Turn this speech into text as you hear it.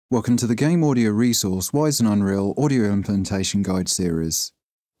Welcome to the Game Audio Resource Wwise and Unreal Audio Implementation Guide series.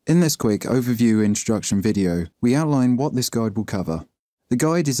 In this quick overview introduction video, we outline what this guide will cover. The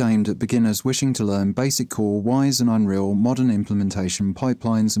guide is aimed at beginners wishing to learn basic core Wwise and Unreal modern implementation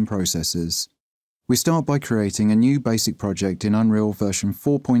pipelines and processes. We start by creating a new basic project in Unreal version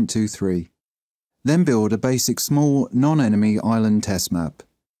 4.23. Then build a basic small non-enemy island test map,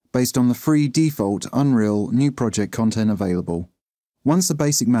 based on the free default Unreal new project content available. Once the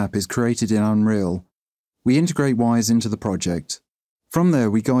basic map is created in Unreal, we integrate Wwise into the project. From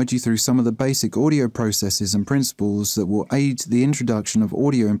there, we guide you through some of the basic audio processes and principles that will aid the introduction of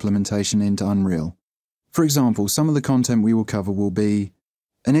audio implementation into Unreal. For example, some of the content we will cover will be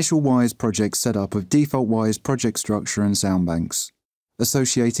initial Wwise project setup of default Wwise project structure and sound banks,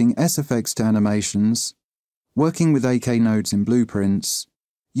 associating SFX to animations, working with AK nodes in blueprints,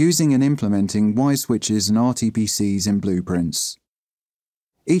 using and implementing Wwise switches and RTPCs in blueprints.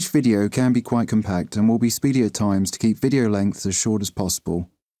 Each video can be quite compact and will be speedy at times to keep video lengths as short as possible.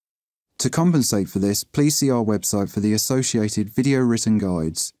 To compensate for this, please see our website for the associated video written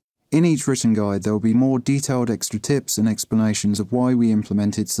guides. In each written guide, there will be more detailed extra tips and explanations of why we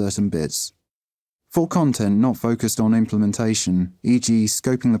implemented certain bits. For content not focused on implementation, e.g.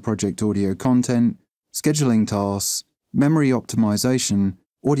 scoping the project audio content, scheduling tasks, memory optimization,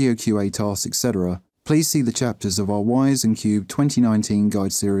 audio QA tasks, etc., please see the chapters of our Wwise and Cube 2019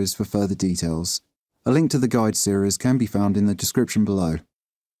 guide series for further details. A link to the guide series can be found in the description below.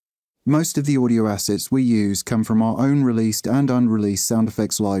 Most of the audio assets we use come from our own released and unreleased sound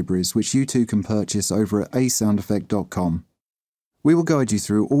effects libraries, which you too can purchase over at asoundeffect.com. We will guide you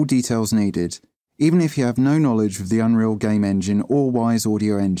through all details needed, even if you have no knowledge of the Unreal game engine or Wwise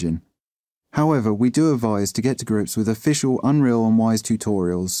audio engine. However, we do advise to get to grips with official Unreal and Wwise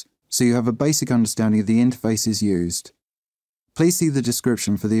tutorials, so you have a basic understanding of the interfaces used. Please see the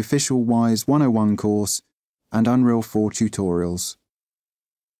description for the official Wwise 101 course and Unreal 4 tutorials.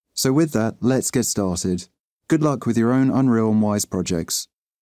 So with that, let's get started. Good luck with your own Unreal and Wwise projects.